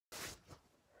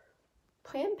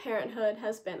Planned Parenthood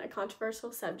has been a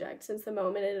controversial subject since the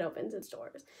moment it opens its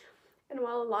doors. And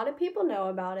while a lot of people know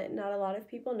about it, not a lot of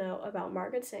people know about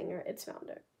Margaret Sanger, its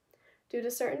founder. Due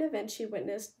to certain events she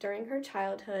witnessed during her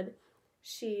childhood,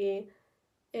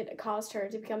 it caused her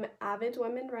to become an avid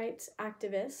women's rights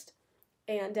activist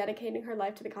and dedicating her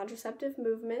life to the contraceptive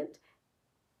movement,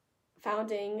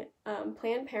 founding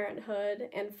Planned Parenthood,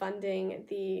 and funding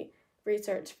the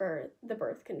research for the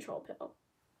birth control pill.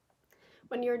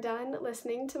 When you're done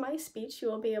listening to my speech, you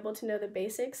will be able to know the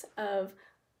basics of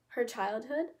her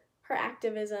childhood, her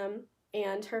activism,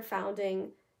 and her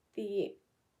founding the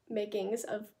makings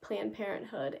of Planned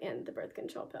Parenthood and the birth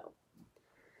control pill.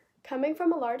 Coming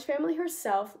from a large family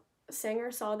herself,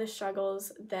 Sanger saw the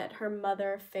struggles that her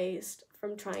mother faced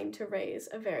from trying to raise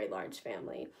a very large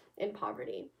family in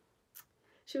poverty.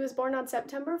 She was born on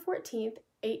September 14th,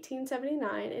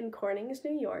 1879 in Cornings,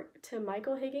 New York, to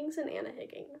Michael Higgins and Anna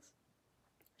Higgins.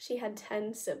 She had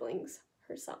 10 siblings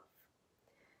herself.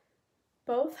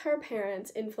 Both her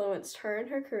parents influenced her in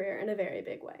her career in a very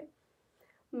big way.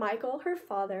 Michael, her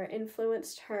father,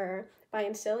 influenced her by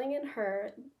instilling in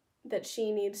her that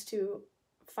she needs to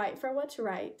fight for what's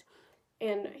right,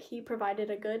 and he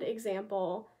provided a good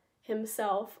example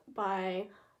himself by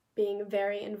being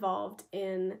very involved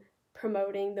in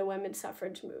promoting the women's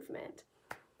suffrage movement.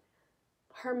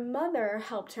 Her mother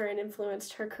helped her and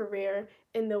influenced her career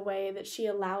in the way that she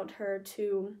allowed her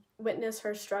to witness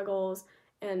her struggles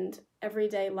and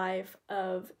everyday life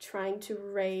of trying to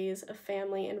raise a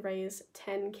family and raise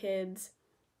 10 kids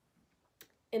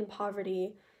in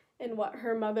poverty and what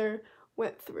her mother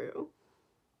went through.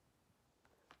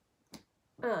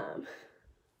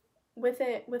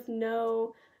 With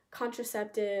no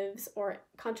contraceptives or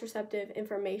contraceptive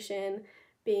information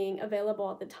being available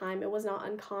at the time, it was not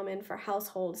uncommon for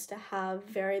households to have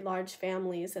very large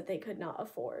families that they could not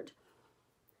afford.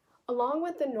 Along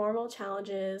with the normal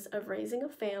challenges of raising a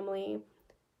family,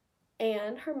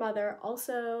 and her mother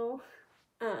also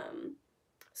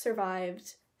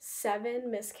survived 7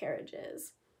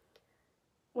 miscarriages.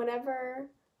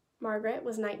 Whenever Margaret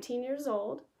was 19 years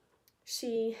old,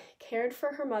 she cared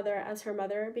for her mother as her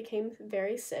mother became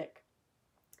very sick.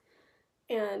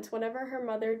 And whenever her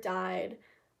mother died,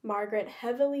 Margaret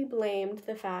heavily blamed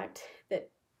the fact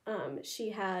that she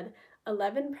had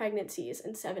 11 pregnancies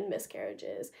and 7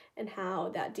 miscarriages, and how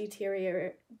that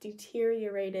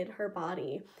deteriorated her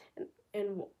body,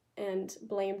 and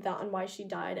blamed that on why she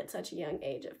died at such a young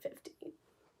age of 50.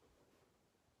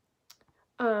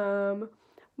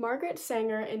 Margaret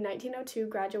Sanger in 1902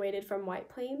 graduated from White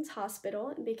Plains Hospital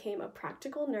and became a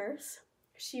practical nurse.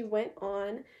 She went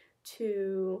on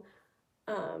to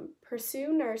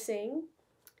pursue nursing,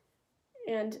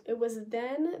 and it was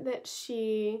then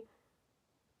she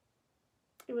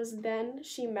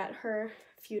met her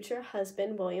future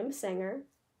husband, William Sanger.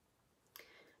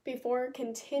 Before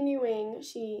continuing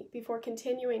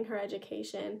her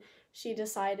education, she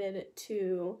decided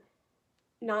to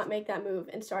not make that move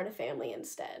and start a family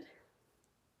instead.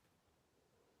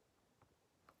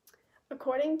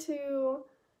 According to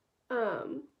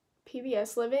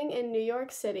PBS, living in New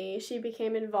York City, she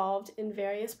became involved in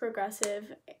various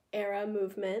progressive era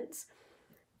movements,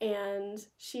 and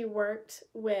she worked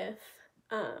with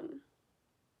a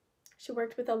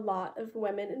lot of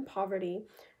women in poverty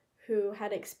who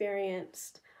had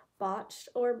experienced botched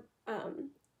or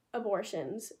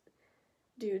abortions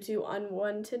due to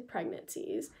unwanted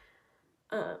pregnancies,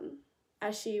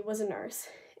 as she was a nurse,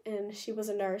 and she was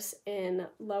a nurse in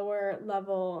lower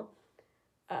level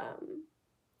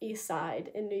East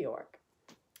Side in New York.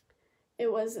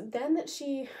 It was then that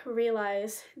she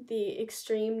realized the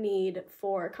extreme need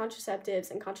for contraceptives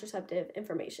and contraceptive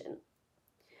information.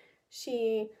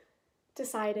 She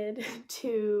decided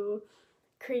to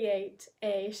create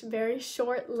a very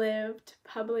short-lived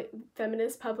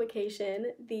feminist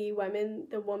publication, the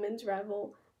Woman's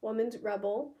Rebel,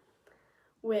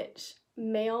 which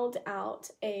mailed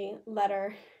out a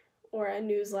letter or a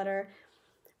newsletter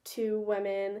to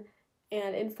women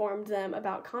and informed them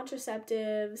about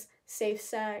contraceptives, safe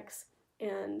sex,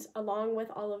 and along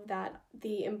with all of that,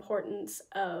 the importance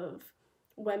of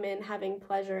women having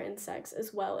pleasure in sex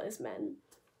as well as men.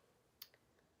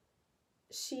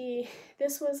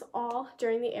 This was all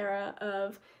during the era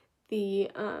of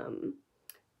the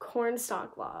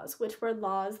cornstalk laws, which were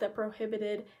laws that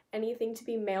prohibited anything to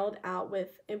be mailed out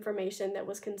with information that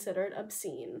was considered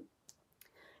obscene.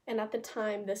 And at the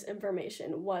time, this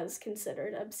information was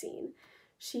considered obscene.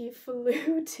 She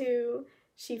fled to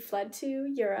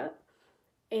Europe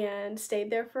and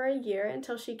stayed there for a year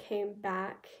until she came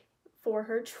back for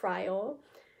her trial.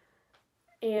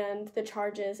 and the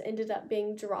charges ended up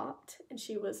being dropped, and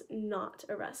she was not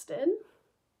arrested.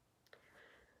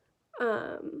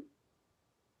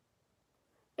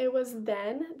 It was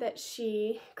then that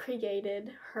she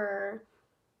created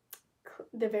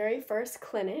the very first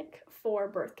clinic for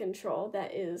birth control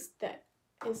that is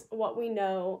what we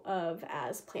know of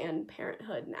as Planned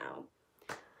Parenthood now.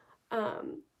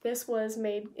 This was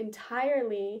made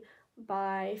entirely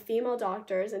by female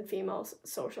doctors and female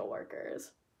social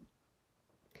workers.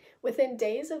 Within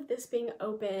days of this being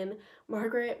open,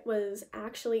 Margaret was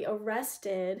actually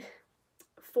arrested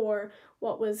for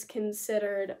what was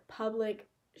considered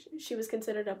she was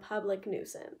considered a public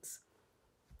nuisance.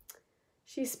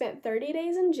 She spent 30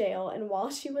 days in jail, and while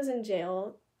she was in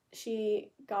jail,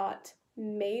 she got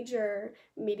major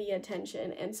media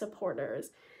attention and supporters.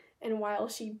 And while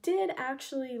she did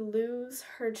actually lose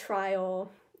her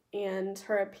trial and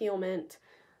her appealment,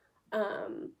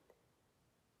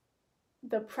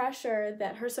 the pressure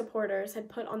that her supporters had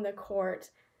put on the court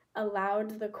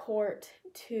allowed the court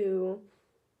to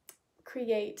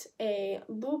create a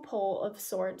loophole of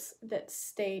sorts that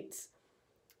states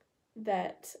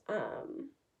that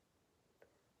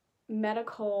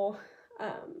medical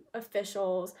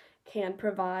officials can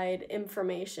provide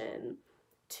information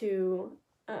to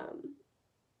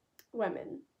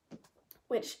women,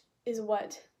 which is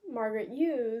what Margaret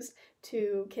used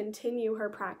to continue her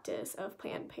practice of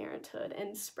Planned Parenthood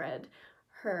and spread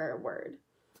her word.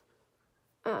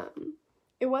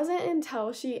 It wasn't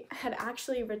until she had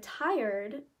actually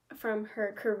retired from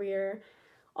her career,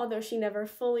 although she never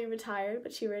fully retired,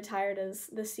 but she retired as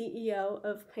the CEO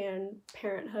of Planned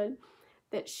Parenthood,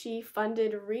 that she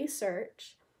funded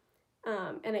research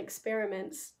and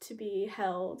experiments to be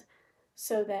held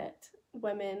so that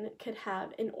women could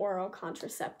have an oral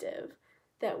contraceptive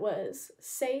that was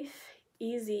safe,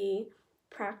 easy,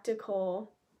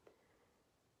 practical,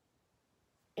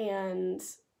 and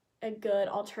a good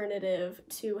alternative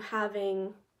to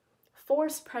having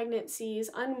forced pregnancies,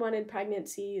 unwanted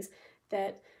pregnancies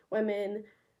that women,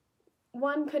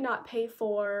 one, could not pay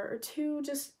for, or two,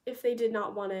 just if they did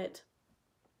not want it.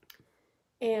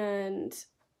 And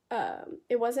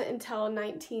it wasn't until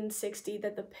 1960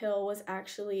 that the pill was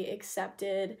actually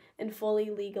accepted and fully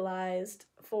legalized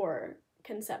for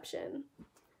conception.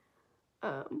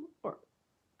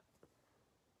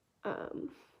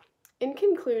 In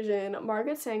conclusion,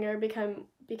 Margaret Sanger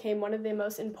became one of the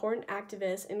most important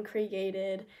activists and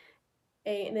created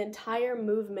an entire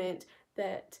movement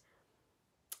that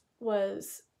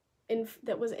was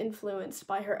influenced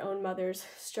by her own mother's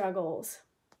struggles.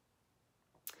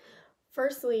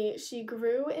 Firstly, she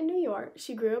grew up in New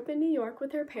York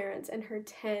with her parents and her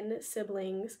 10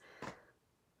 siblings.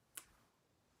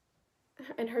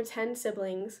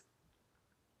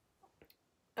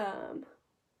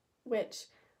 Which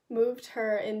moved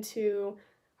her into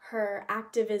her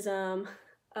activism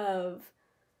of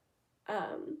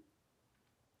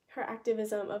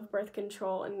birth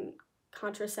control and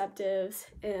contraceptives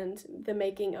and the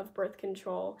making of birth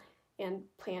control and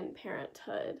Planned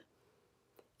Parenthood.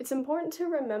 It's important to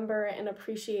remember and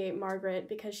appreciate Margaret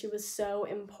because she was so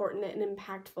important and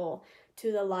impactful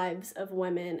to the lives of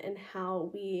women and how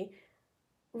we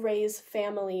raise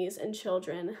families and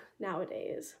children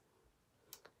nowadays.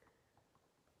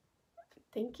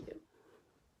 Thank you.